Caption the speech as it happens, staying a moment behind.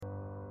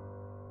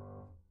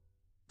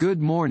Good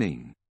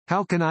morning.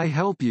 How can I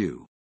help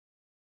you?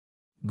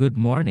 Good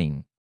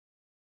morning.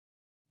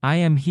 I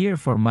am here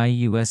for my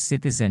U.S.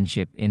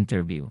 citizenship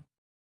interview.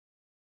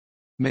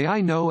 May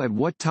I know at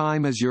what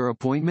time is your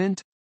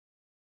appointment?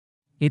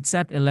 It's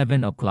at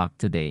 11 o'clock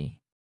today.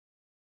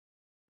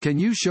 Can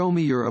you show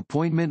me your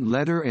appointment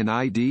letter and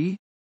ID?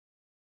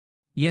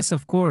 Yes,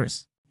 of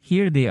course.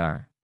 Here they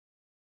are.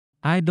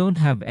 I don't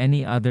have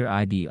any other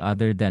ID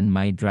other than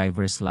my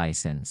driver's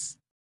license.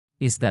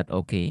 Is that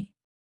okay?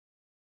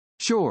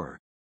 Sure.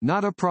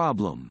 Not a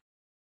problem.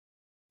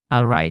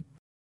 All right.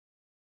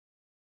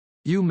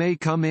 You may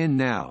come in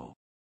now.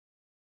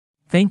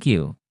 Thank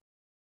you.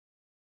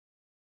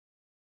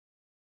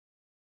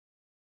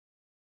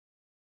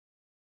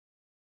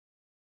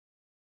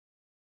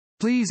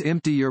 Please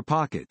empty your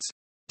pockets.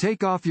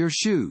 Take off your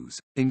shoes,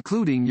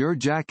 including your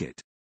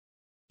jacket.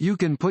 You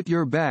can put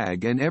your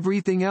bag and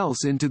everything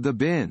else into the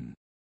bin.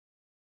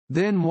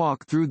 Then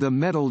walk through the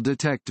metal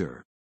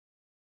detector.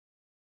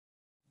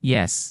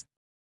 Yes.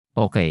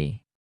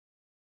 Okay.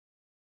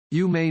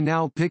 You may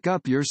now pick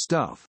up your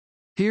stuff.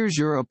 Here's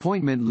your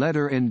appointment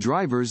letter and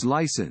driver's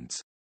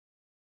license.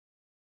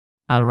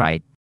 All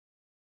right.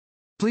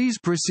 Please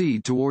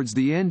proceed towards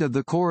the end of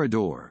the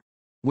corridor.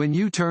 When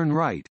you turn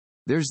right,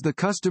 there's the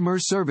customer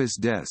service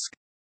desk.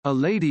 A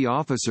lady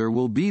officer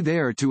will be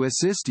there to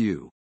assist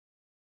you.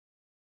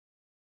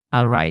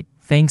 All right.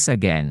 Thanks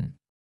again.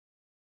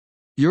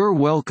 You're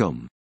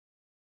welcome.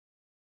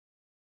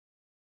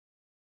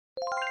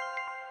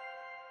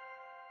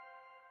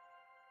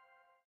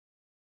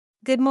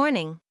 Good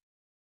morning.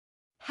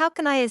 How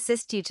can I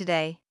assist you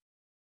today?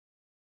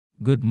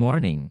 Good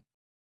morning.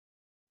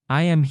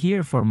 I am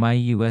here for my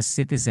U.S.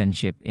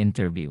 citizenship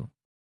interview.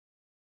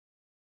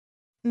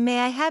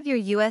 May I have your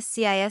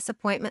USCIS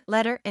appointment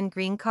letter and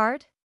green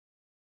card?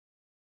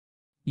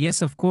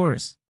 Yes, of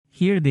course.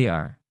 Here they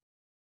are.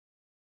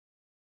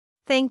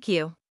 Thank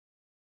you.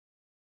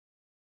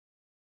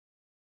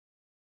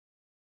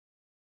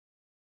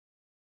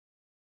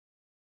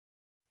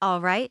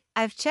 All right,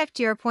 I've checked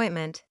your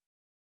appointment.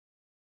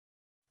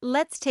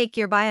 Let's take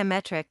your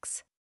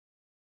biometrics.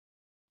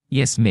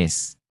 Yes,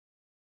 miss.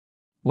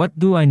 What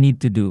do I need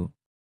to do?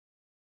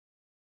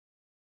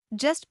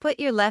 Just put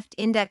your left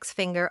index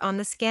finger on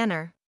the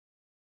scanner.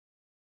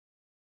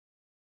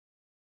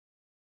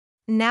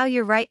 Now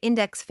your right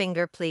index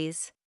finger,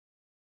 please.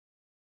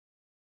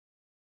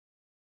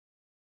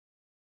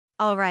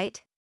 All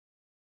right.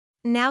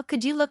 Now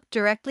could you look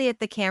directly at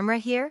the camera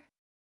here?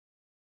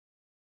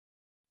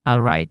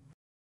 All right.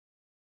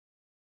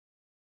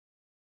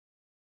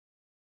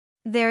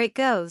 There it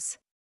goes.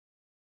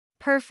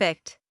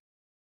 Perfect.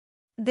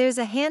 There's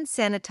a hand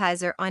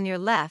sanitizer on your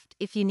left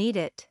if you need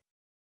it.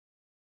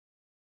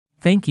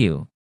 Thank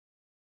you.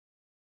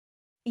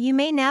 You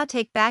may now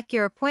take back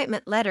your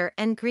appointment letter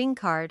and green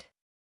card.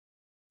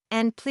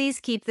 And please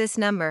keep this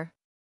number.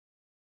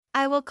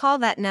 I will call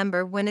that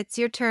number when it's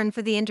your turn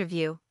for the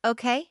interview,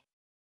 okay?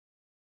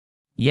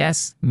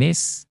 Yes,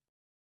 miss.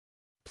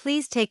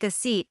 Please take a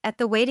seat at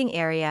the waiting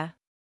area.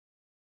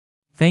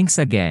 Thanks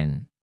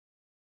again.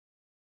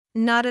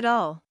 Not at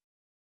all.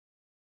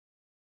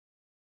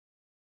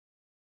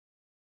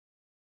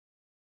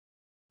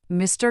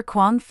 Mr.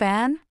 Kwang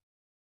Fan?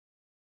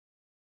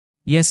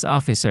 Yes,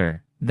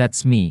 officer,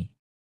 that's me.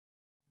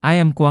 I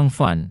am Kwang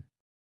Fun.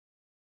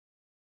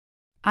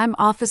 I'm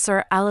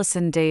Officer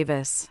Allison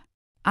Davis.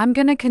 I'm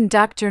gonna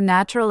conduct your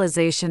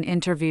naturalization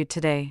interview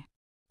today.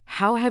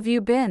 How have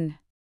you been?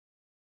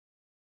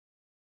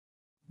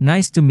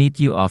 Nice to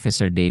meet you,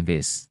 Officer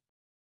Davis.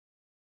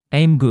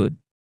 I'm good.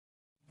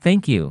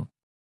 Thank you.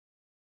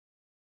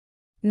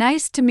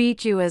 Nice to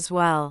meet you as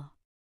well.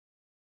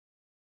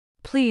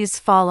 Please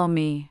follow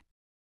me.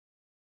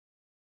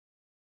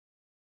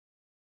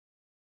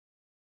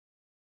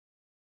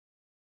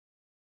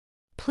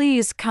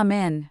 Please come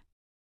in.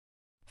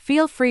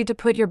 Feel free to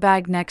put your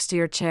bag next to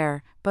your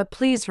chair, but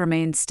please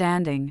remain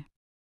standing.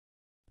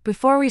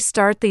 Before we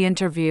start the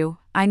interview,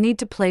 I need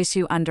to place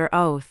you under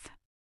oath.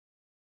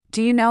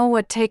 Do you know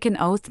what take an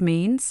oath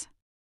means?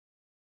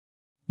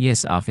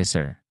 Yes,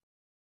 officer.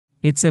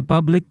 It's a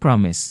public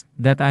promise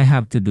that I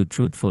have to do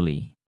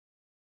truthfully.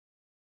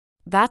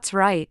 That's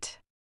right.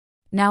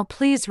 Now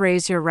please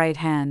raise your right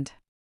hand.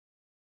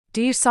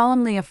 Do you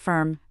solemnly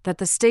affirm that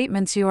the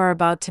statements you are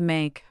about to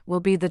make will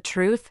be the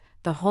truth,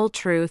 the whole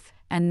truth,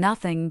 and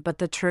nothing but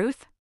the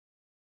truth?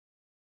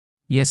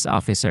 Yes,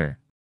 officer.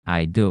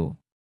 I do.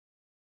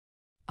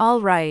 All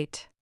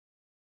right.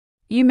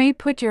 You may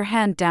put your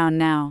hand down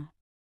now.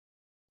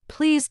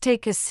 Please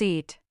take a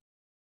seat.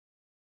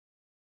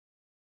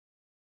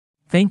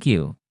 Thank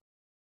you.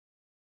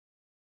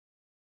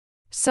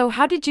 So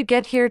how did you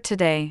get here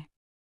today?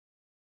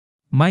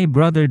 My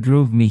brother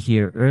drove me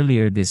here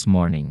earlier this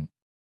morning.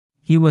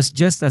 He was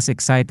just as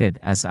excited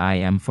as I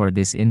am for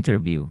this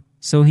interview,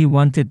 so he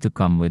wanted to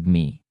come with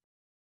me.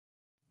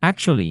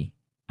 Actually,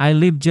 I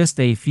live just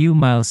a few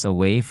miles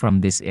away from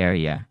this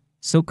area,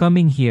 so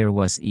coming here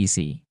was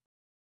easy.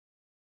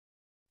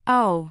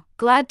 Oh,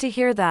 glad to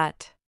hear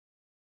that.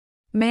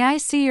 May I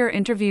see your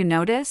interview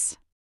notice?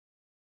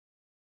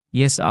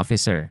 Yes,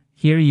 officer.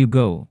 Here you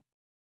go.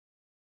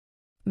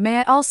 May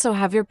I also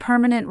have your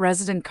permanent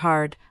resident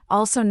card,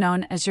 also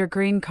known as your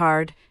green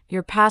card,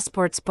 your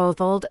passports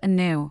both old and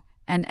new,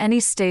 and any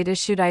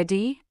state-issued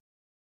ID?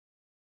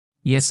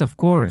 Yes, of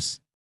course.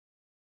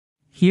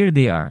 Here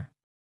they are.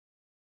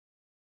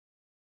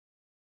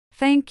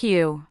 Thank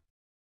you.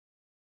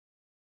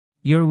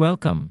 You're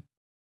welcome.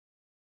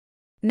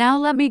 Now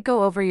let me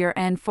go over your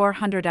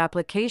N-400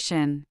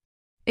 application.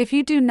 If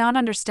you do not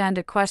understand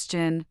a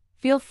question,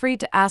 feel free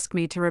to ask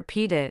me to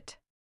repeat it.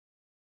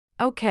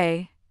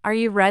 Okay, are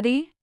you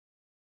ready?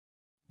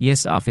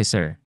 Yes,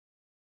 officer.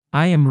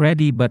 I am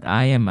ready, but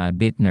I am a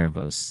bit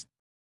nervous.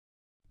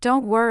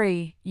 Don't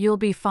worry, you'll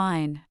be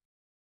fine.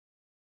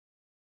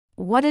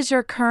 What is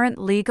your current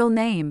legal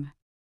name?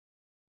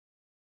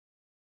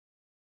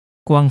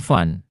 Kwang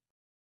Fun.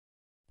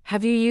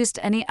 Have you used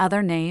any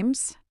other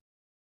names?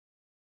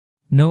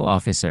 No,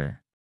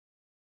 officer.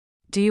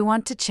 Do you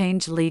want to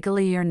change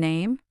legally your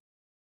name?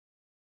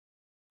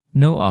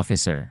 No,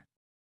 officer.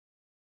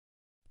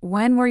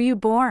 When were you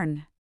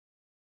born?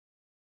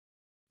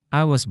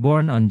 I was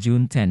born on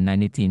June 10,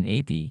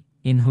 1980,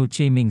 in Ho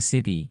Chi Minh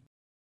City.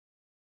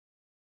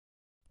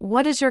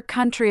 What is your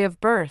country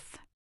of birth?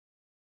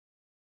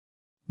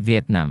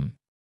 Vietnam.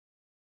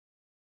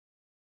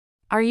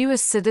 Are you a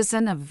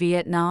citizen of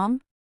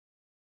Vietnam?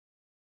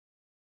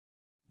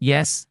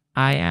 Yes,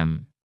 I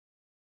am.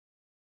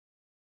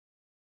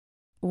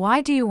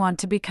 Why do you want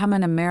to become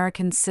an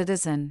American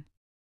citizen?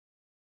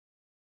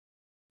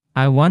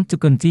 I want to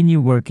continue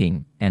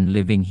working and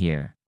living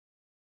here.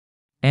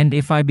 And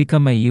if I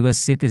become a US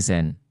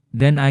citizen,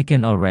 then I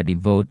can already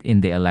vote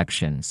in the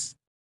elections.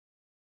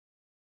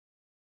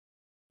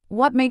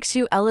 What makes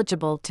you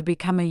eligible to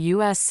become a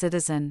U.S.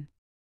 citizen?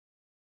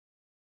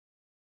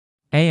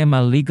 I am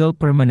a legal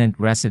permanent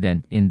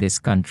resident in this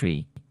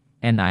country,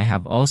 and I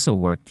have also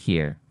worked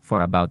here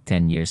for about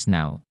 10 years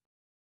now.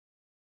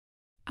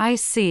 I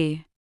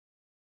see.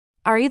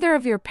 Are either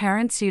of your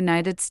parents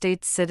United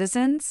States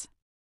citizens?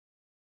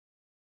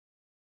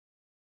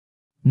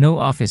 No,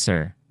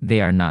 officer, they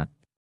are not.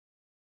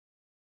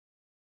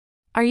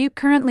 Are you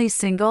currently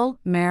single,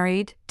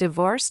 married,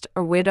 divorced,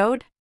 or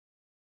widowed?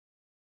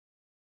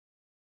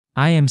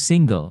 I am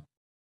single.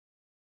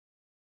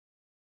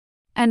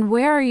 And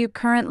where are you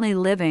currently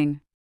living?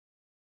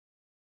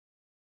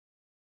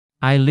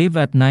 I live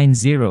at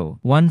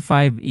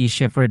 9015 East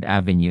Shepherd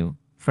Avenue,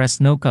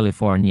 Fresno,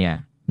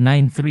 California,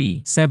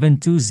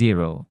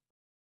 93720.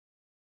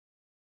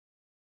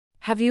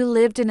 Have you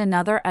lived in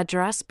another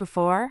address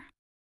before?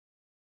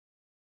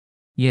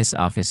 Yes,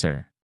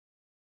 officer.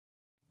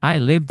 I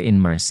lived in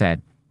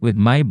Merced with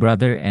my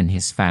brother and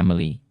his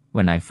family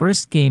when I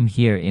first came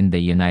here in the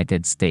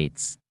United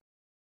States.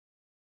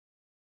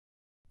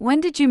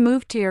 When did you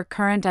move to your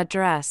current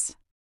address?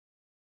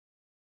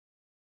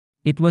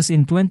 It was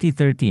in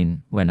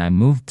 2013 when I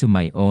moved to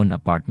my own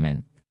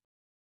apartment.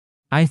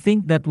 I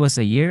think that was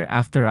a year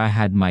after I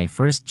had my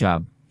first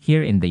job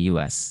here in the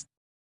US.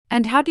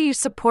 And how do you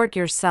support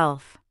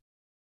yourself?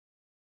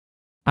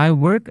 I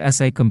work as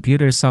a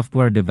computer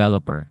software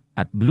developer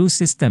at Blue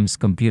Systems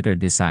Computer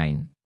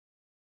Design.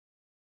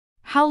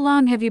 How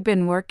long have you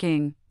been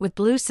working with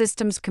Blue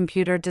Systems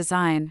Computer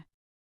Design?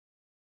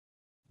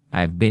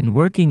 I've been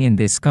working in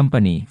this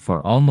company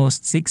for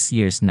almost 6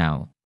 years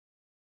now.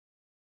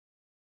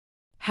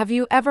 Have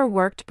you ever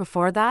worked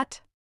before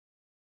that?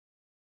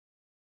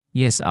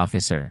 Yes,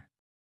 officer.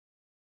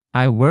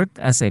 I worked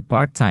as a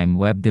part-time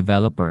web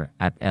developer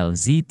at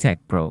LZ Tech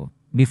Pro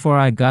before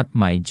I got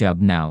my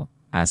job now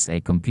as a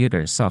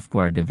computer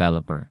software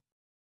developer.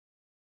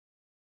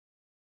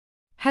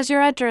 Has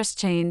your address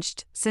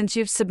changed since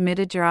you've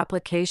submitted your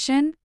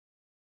application?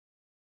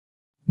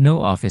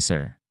 No,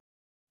 officer.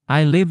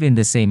 I live in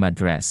the same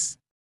address.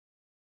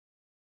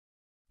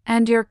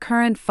 And your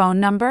current phone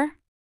number?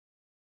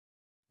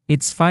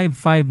 It's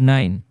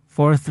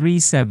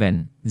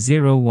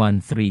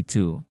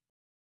 559-437-0132.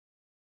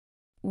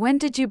 When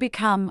did you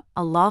become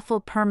a lawful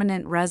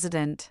permanent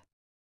resident?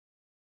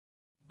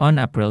 On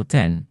April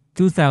 10,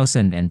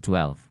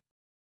 2012.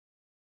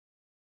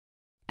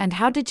 And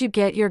how did you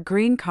get your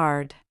green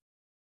card?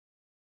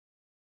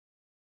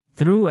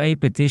 Through a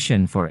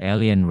petition for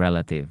alien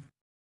relative.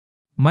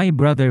 My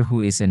brother,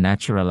 who is a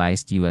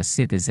naturalized US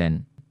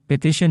citizen,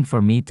 petitioned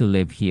for me to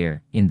live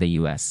here in the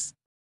US.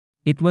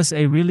 It was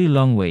a really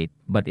long wait,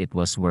 but it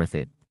was worth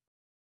it.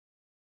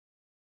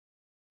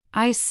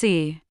 I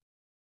see.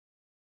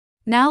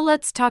 Now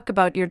let's talk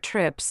about your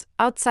trips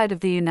outside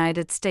of the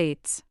United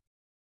States.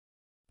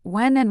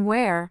 When and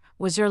where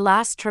was your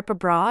last trip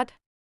abroad?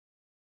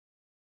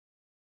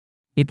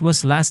 It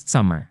was last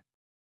summer.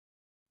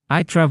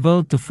 I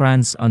traveled to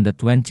France on the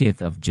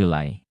 20th of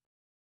July.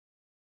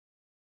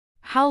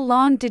 How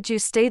long did you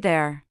stay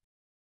there?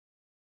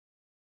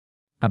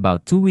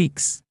 About 2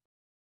 weeks.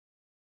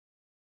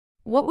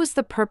 What was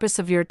the purpose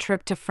of your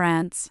trip to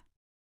France?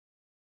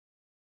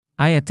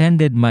 I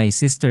attended my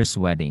sister's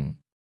wedding.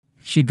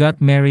 She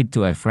got married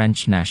to a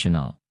French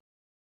national.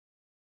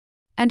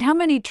 And how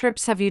many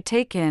trips have you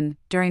taken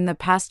during the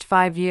past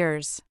 5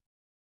 years?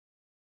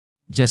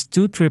 Just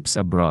 2 trips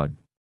abroad.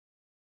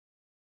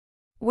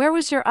 Where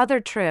was your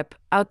other trip,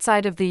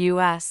 outside of the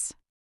US?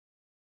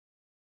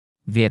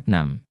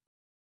 Vietnam.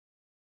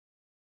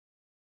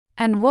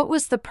 And what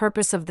was the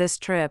purpose of this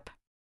trip?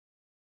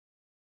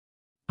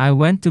 I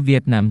went to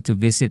Vietnam to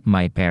visit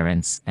my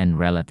parents and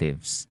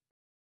relatives.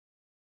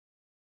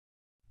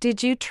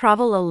 Did you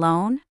travel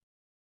alone?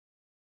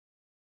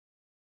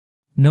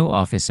 No,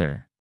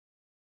 officer.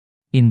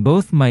 In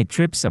both my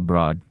trips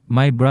abroad,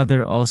 my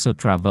brother also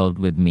traveled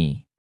with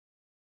me.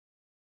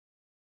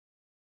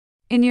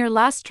 In your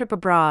last trip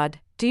abroad,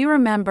 do you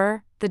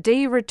remember the day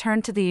you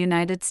returned to the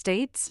United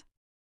States?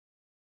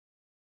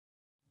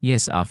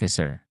 Yes,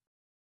 officer.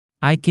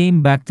 I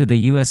came back to the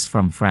US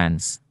from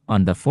France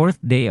on the 4th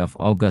day of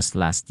August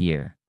last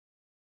year.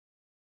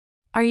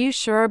 Are you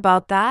sure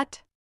about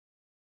that?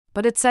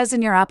 But it says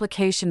in your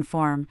application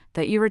form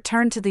that you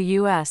returned to the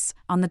US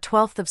on the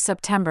 12th of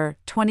September,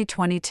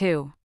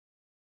 2022.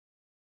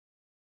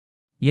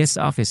 Yes,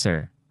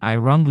 officer, I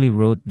wrongly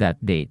wrote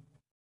that date.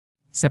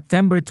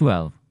 September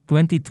 12,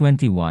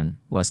 2021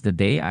 was the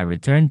day I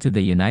returned to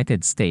the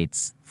United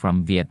States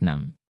from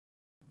Vietnam,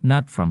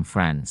 not from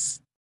France.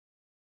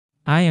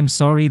 I am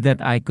sorry that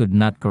I could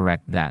not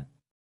correct that.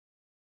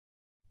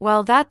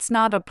 Well, that's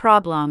not a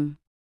problem.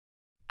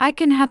 I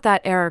can have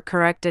that error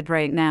corrected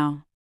right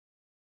now.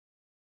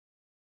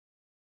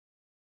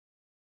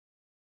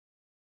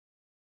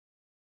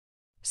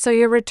 So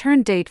your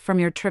return date from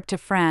your trip to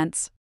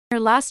France, your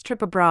last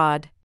trip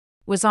abroad,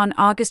 was on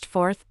August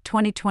 4th,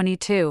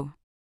 2022.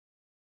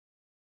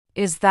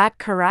 Is that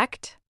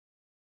correct?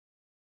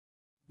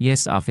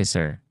 Yes,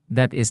 officer,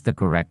 that is the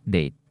correct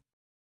date.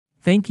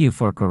 Thank you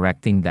for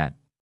correcting that.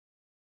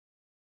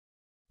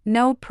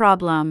 No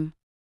problem.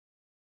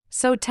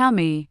 So tell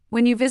me,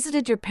 when you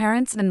visited your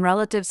parents and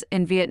relatives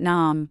in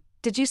Vietnam,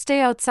 did you stay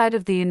outside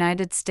of the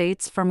United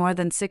States for more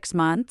than 6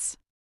 months?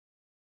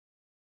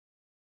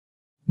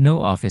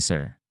 No,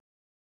 officer.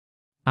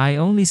 I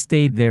only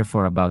stayed there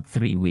for about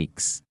 3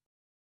 weeks.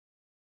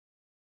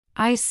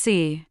 I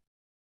see.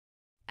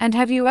 And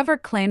have you ever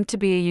claimed to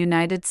be a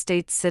United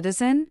States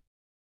citizen?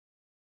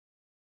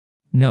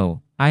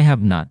 No, I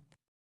have not.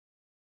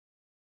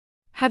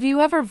 Have you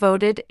ever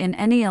voted in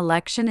any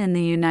election in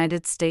the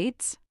United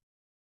States?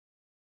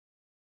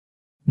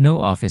 No,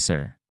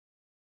 officer.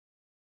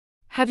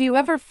 Have you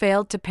ever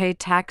failed to pay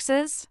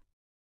taxes?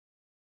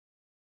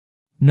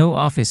 No,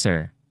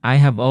 officer, I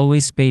have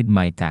always paid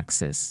my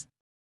taxes.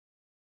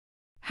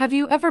 Have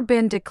you ever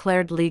been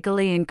declared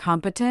legally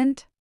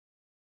incompetent?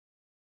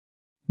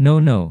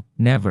 No,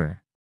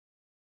 never.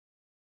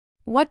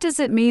 What does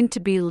it mean to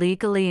be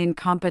legally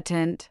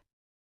incompetent?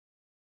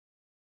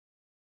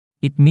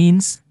 It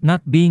means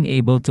not being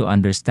able to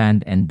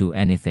understand and do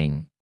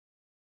anything.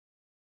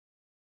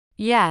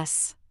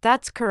 Yes,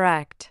 that's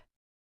correct.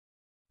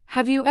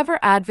 Have you ever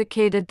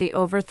advocated the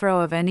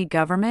overthrow of any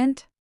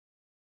government?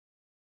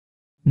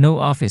 No,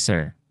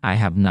 officer, I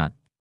have not.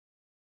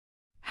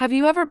 Have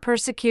you ever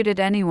persecuted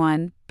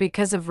anyone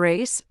because of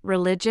race,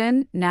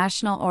 religion,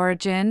 national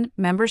origin,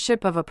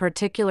 membership of a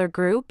particular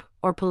group,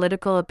 or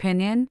political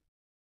opinion?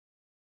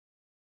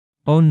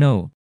 Oh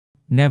no,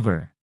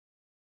 never.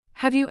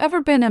 Have you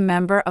ever been a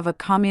member of a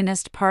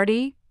communist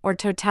party or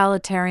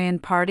totalitarian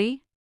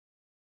party?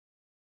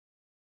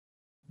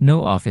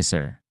 No,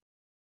 officer.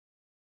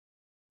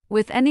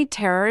 With any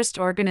terrorist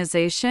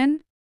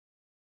organization?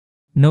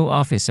 No,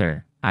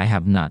 officer, I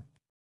have not.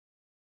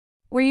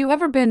 Were you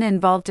ever been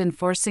involved in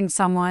forcing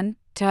someone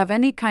to have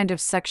any kind of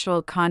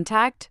sexual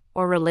contact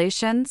or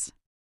relations?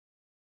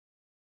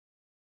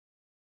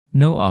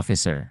 No,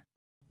 officer.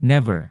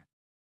 Never.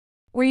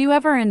 Were you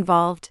ever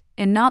involved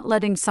in not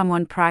letting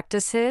someone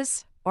practice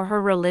his or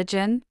her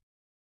religion?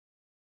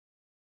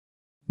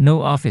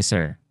 No,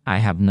 officer, I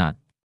have not.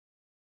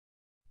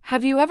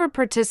 Have you ever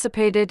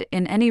participated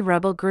in any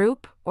rebel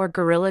group or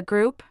guerrilla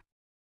group?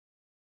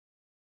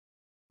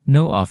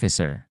 No,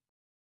 officer.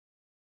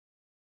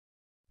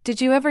 Did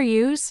you ever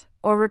use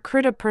or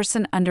recruit a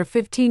person under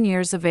 15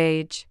 years of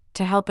age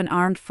to help an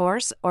armed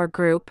force or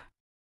group?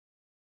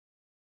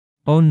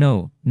 Oh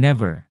no,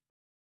 never.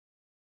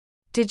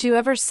 Did you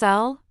ever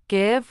sell,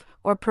 give,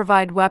 or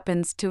provide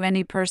weapons to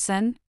any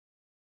person?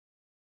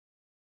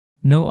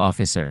 No,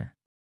 officer.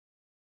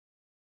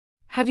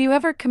 Have you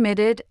ever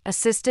committed,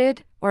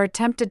 assisted, or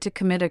attempted to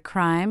commit a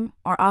crime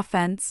or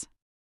offense?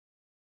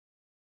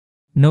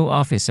 No,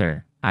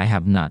 officer, I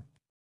have not.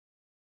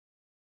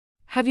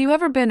 Have you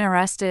ever been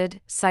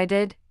arrested,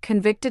 cited,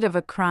 convicted of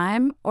a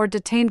crime, or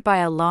detained by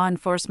a law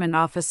enforcement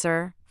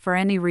officer for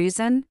any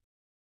reason?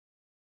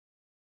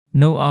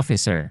 No,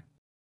 officer.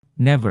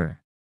 Never.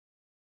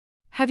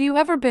 Have you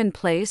ever been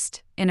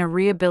placed in a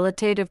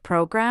rehabilitative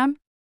program?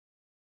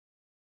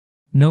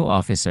 No,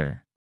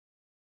 officer.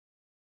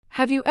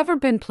 Have you ever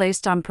been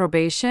placed on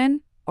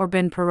probation or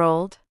been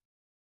paroled?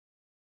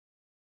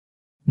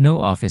 No,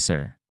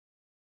 officer.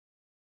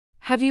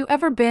 Have you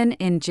ever been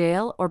in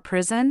jail or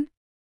prison?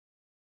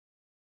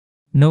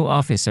 No,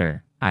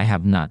 officer, I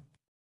have not.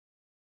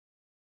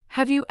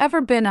 Have you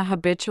ever been a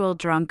habitual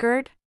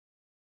drunkard?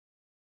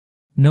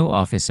 No,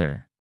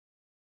 officer.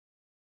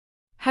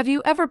 Have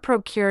you ever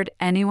procured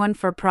anyone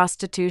for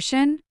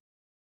prostitution?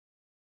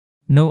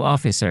 No,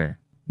 officer.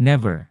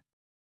 Never.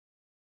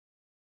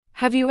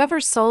 Have you ever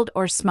sold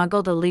or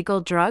smuggled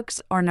illegal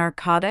drugs or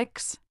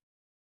narcotics?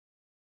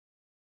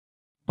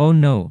 Oh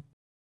no.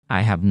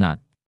 I have not.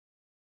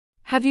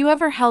 Have you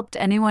ever helped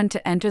anyone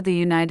to enter the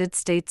United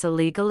States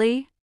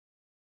illegally?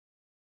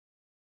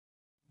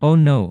 Oh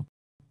no.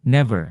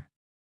 Never.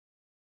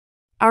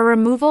 Are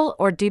removal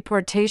or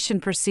deportation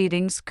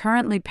proceedings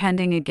currently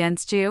pending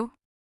against you?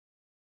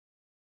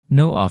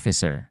 No,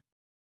 officer.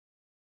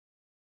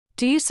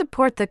 Do you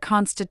support the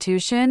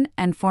Constitution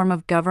and form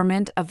of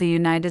government of the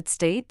United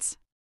States?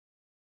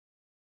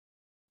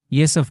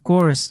 Yes, of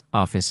course,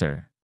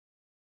 officer.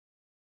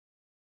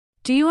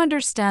 Do you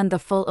understand the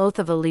full oath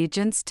of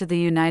allegiance to the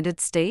United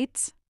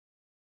States?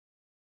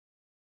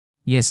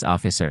 Yes,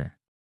 officer.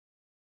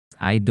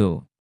 I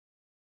do.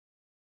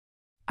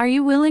 Are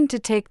you willing to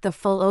take the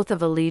full oath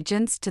of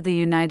allegiance to the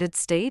United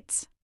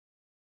States?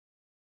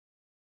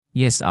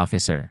 Yes,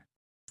 officer.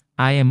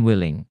 I am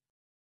willing.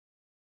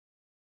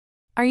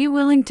 Are you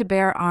willing to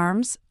bear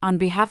arms on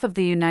behalf of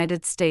the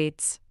United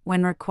States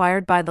when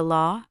required by the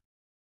law?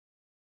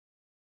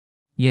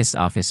 Yes,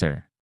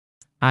 officer.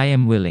 I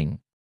am willing.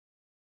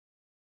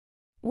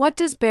 What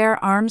does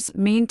bear arms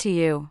mean to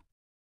you?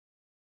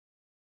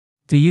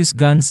 To use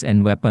guns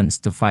and weapons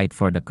to fight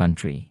for the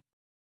country.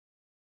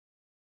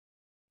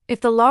 If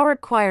the law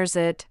requires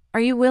it, are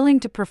you willing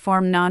to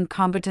perform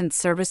non-combatant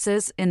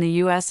services in the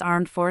U.S.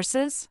 Armed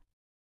Forces?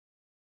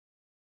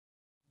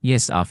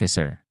 Yes,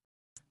 officer.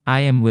 I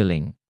am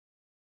willing.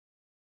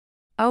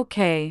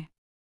 Okay.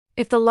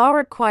 If the law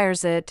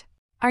requires it,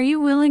 are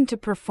you willing to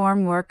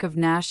perform work of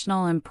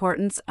national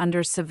importance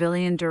under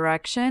civilian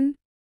direction?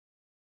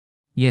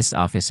 Yes,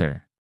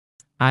 officer.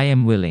 I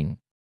am willing.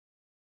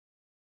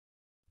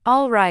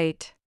 All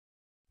right.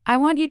 I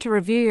want you to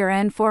review your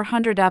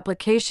N-400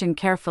 application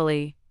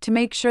carefully to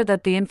make sure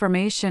that the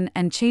information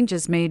and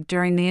changes made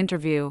during the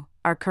interview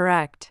are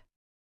correct.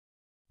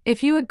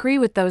 If you agree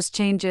with those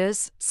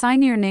changes,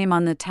 sign your name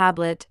on the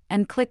tablet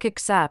and click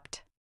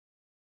Accept.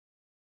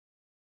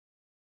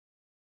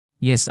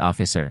 Yes,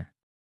 officer.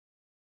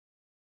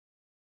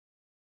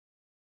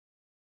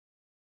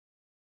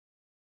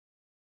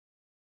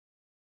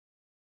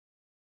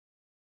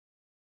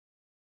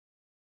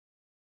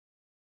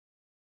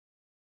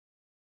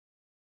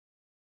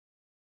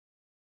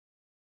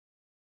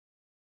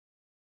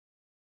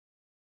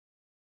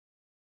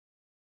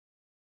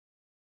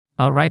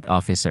 All right,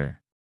 officer.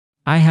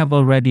 I have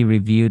already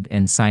reviewed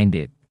and signed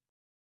it.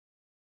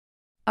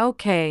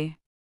 Okay.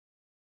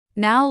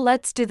 Now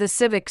let's do the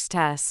civics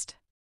test.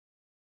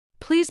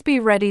 Please be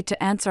ready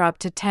to answer up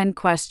to 10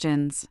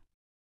 questions.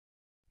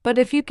 But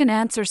if you can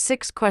answer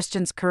 6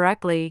 questions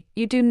correctly,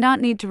 you do not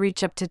need to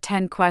reach up to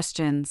 10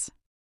 questions.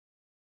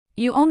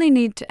 You only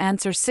need to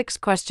answer 6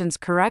 questions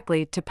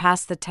correctly to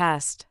pass the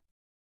test.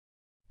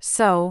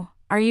 So,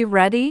 are you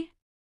ready?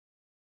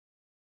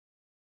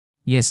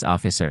 Yes,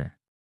 officer.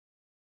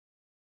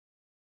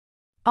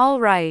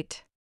 All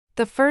right.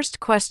 The first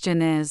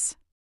question is: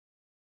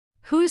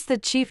 who is the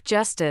Chief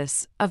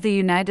Justice of the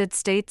United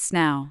States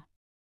now?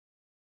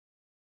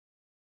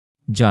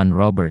 John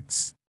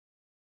Roberts.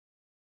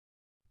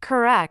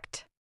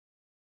 Correct.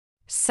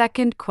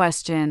 Second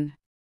question: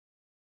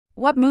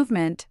 what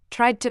movement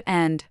tried to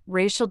end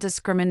racial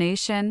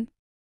discrimination?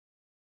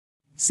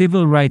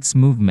 Civil rights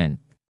movement.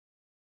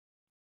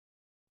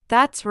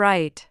 That's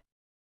right.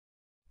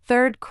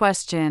 Third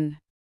question: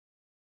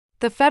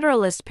 the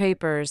Federalist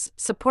Papers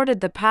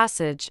supported the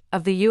passage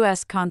of the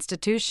U.S.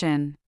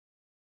 Constitution.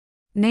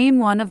 Name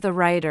one of the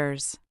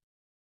writers.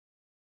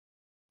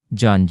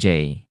 John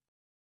Jay.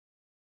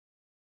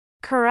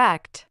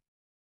 Correct.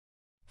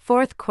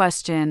 Fourth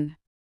question: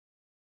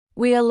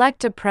 we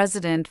elect a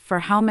president for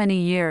how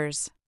many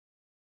years?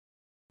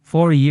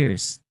 4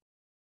 years.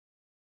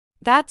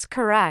 That's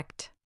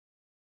correct.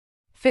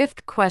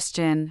 Fifth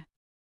question: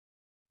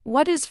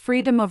 what is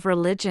freedom of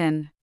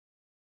religion?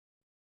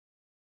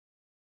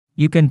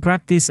 You can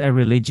practice a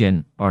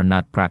religion or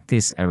not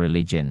practice a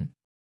religion.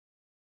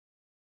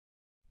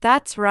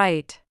 That's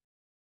right.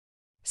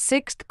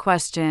 Sixth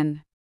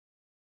question: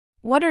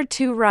 what are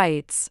 2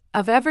 rights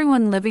of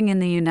everyone living in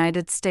the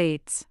United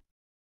States?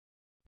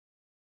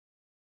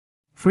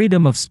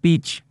 Freedom of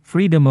speech,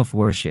 freedom of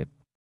worship.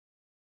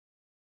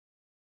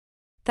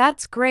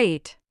 That's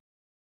great.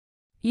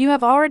 You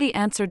have already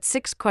answered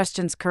 6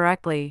 questions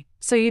correctly,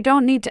 so you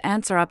don't need to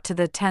answer up to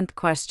the 10th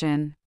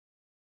question.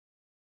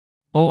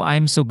 Oh,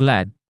 I'm so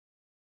glad.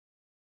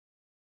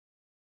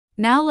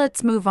 Now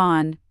let's move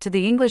on to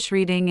the English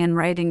reading and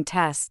writing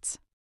tests.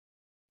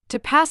 To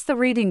pass the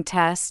reading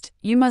test,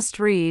 you must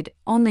read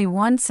only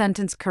 1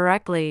 sentence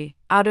correctly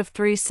out of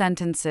 3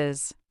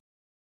 sentences.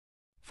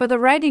 For the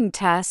writing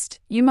test,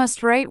 you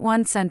must write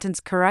 1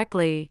 sentence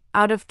correctly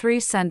out of 3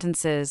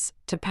 sentences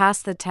to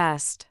pass the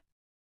test.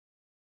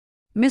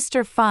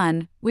 Mr.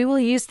 Fun, we will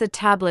use the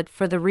tablet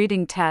for the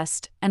reading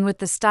test and with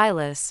the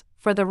stylus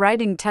for the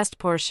writing test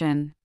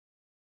portion.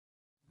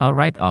 All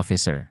right,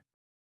 officer.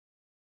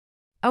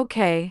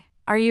 Okay,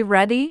 are you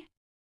ready?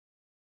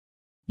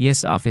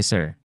 Yes,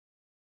 officer.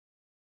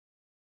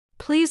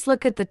 Please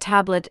look at the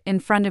tablet in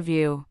front of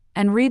you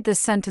and read the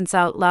sentence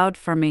out loud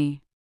for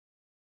me.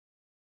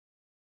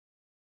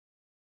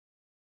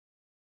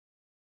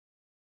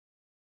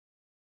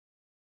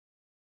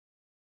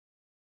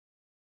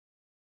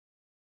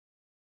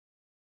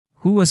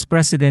 Who was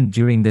president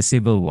during the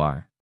Civil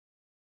War?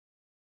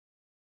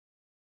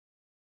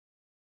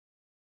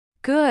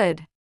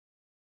 Good.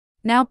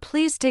 Now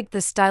please take the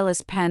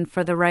stylus pen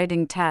for the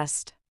writing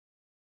test.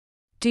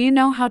 Do you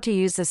know how to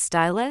use a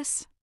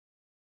stylus?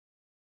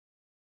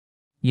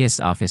 Yes,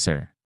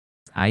 officer.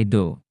 I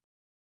do.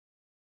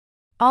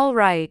 All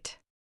right.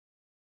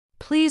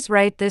 Please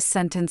write this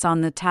sentence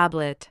on the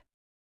tablet.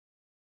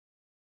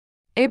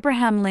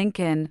 Abraham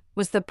Lincoln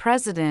was the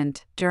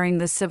president during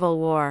the Civil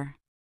War.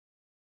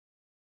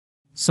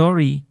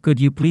 Sorry, could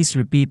you please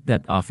repeat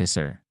that,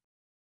 officer?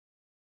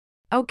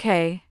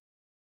 Okay.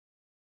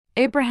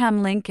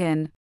 Abraham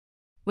Lincoln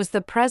was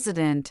the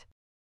president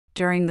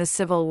during the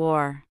Civil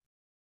War.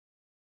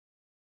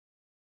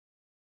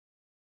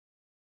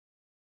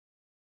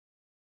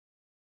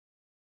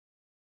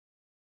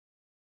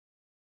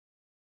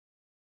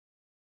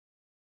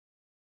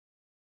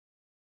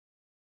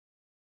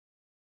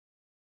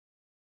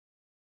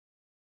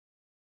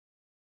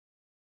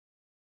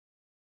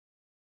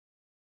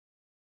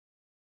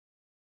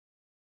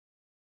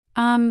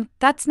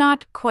 That's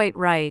not quite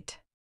right.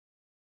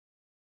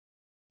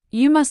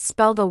 You must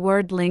spell the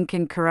word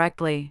Lincoln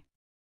correctly.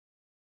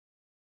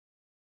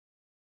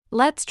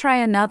 Let's try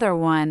another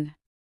one.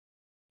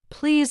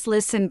 Please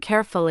listen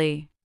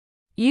carefully.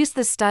 Use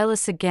the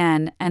stylus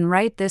again and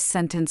write this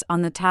sentence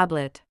on the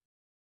tablet.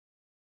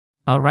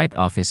 All right,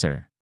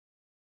 officer.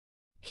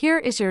 Here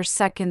is your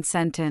second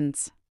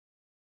sentence.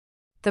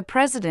 The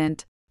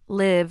president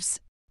lives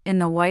in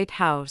the White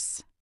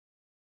House.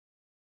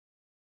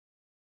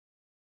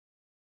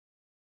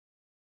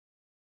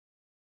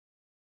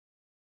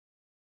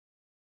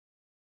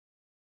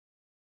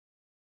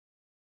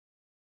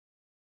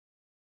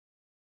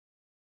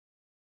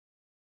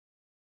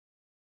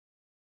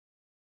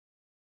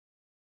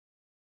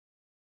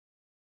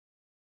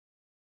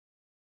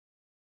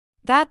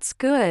 That's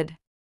good.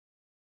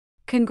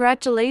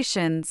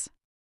 Congratulations.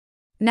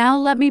 Now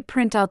let me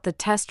print out the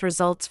test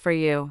results for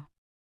you.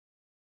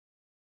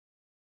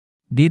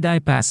 Did I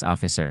pass,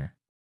 officer?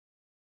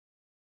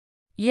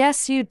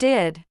 Yes, you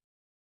did.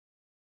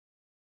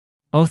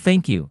 Oh,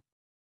 thank you.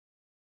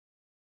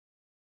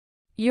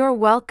 You're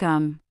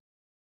welcome.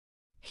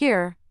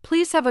 Here,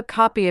 please have a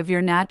copy of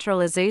your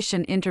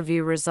naturalization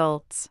interview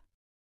results.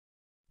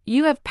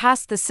 You have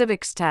passed the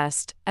civics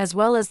test, as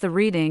well as the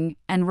reading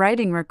and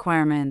writing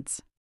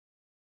requirements.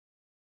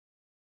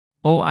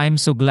 Oh, I'm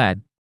so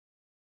glad.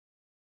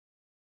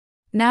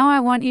 Now I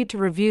want you to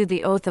review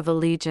the oath of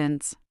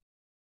allegiance.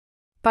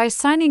 By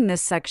signing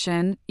this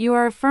section, you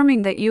are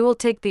affirming that you will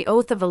take the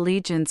oath of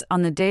allegiance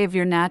on the day of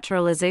your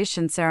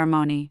naturalization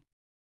ceremony.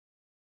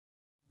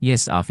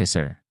 Yes,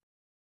 officer.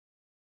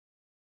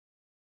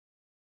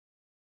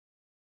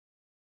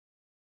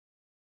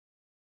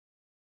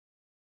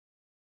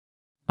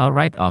 All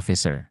right,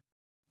 officer.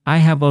 I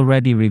have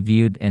already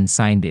reviewed and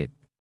signed it.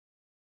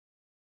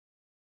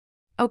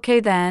 Okay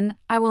then,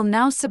 I will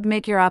now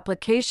submit your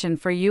application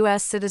for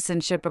U.S.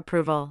 citizenship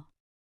approval.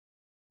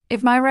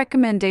 If my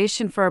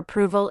recommendation for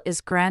approval is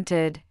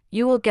granted,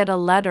 you will get a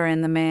letter in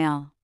the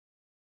mail.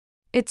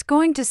 It's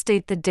going to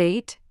state the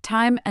date,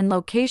 time, and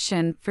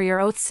location for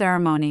your oath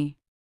ceremony.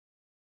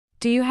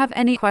 Do you have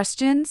any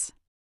questions?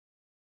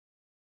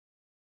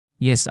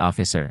 Yes,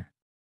 officer.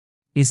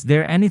 Is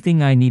there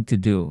anything I need to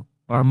do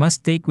or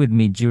must take with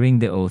me during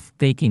the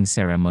oath-taking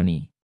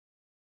ceremony?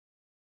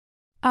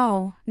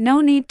 Oh,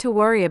 no need to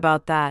worry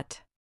about that.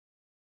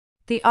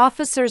 The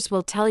officers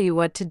will tell you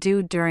what to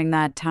do during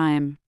that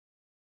time.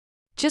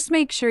 Just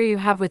make sure you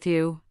have with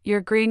you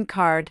your green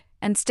card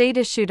and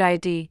state-issued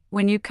ID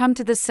when you come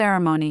to the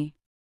ceremony.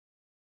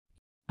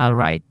 All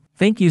right.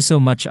 Thank you so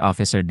much,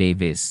 Officer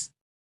Davis.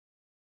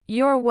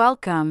 You're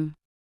welcome.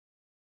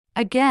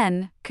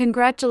 Again,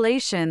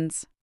 congratulations.